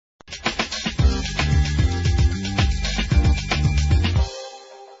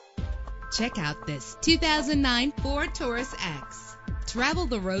Check out this 2009 Ford Taurus X. Travel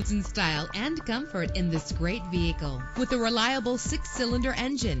the roads in style and comfort in this great vehicle with a reliable 6-cylinder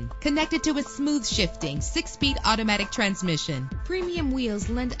engine connected to a smooth shifting 6-speed automatic transmission. Premium wheels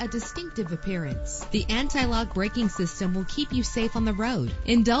lend a distinctive appearance. The anti-lock braking system will keep you safe on the road.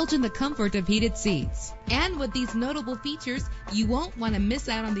 Indulge in the comfort of heated seats. And with these notable features, you won't want to miss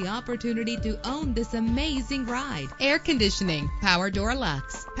out on the opportunity to own this amazing ride. Air conditioning, power door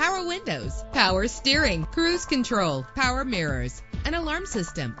locks, power windows, power steering, cruise control, power mirrors, an alarm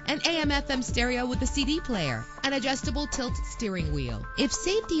system, an AM/FM stereo with a CD player, an adjustable tilt steering wheel. If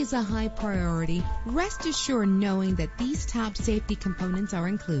safety is a high priority, rest assured knowing that these top safety components are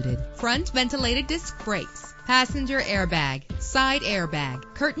included: front ventilated disc brakes, passenger airbag, side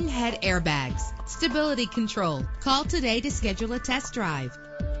airbag, curtain head airbags, stability control. Call today to schedule a test drive.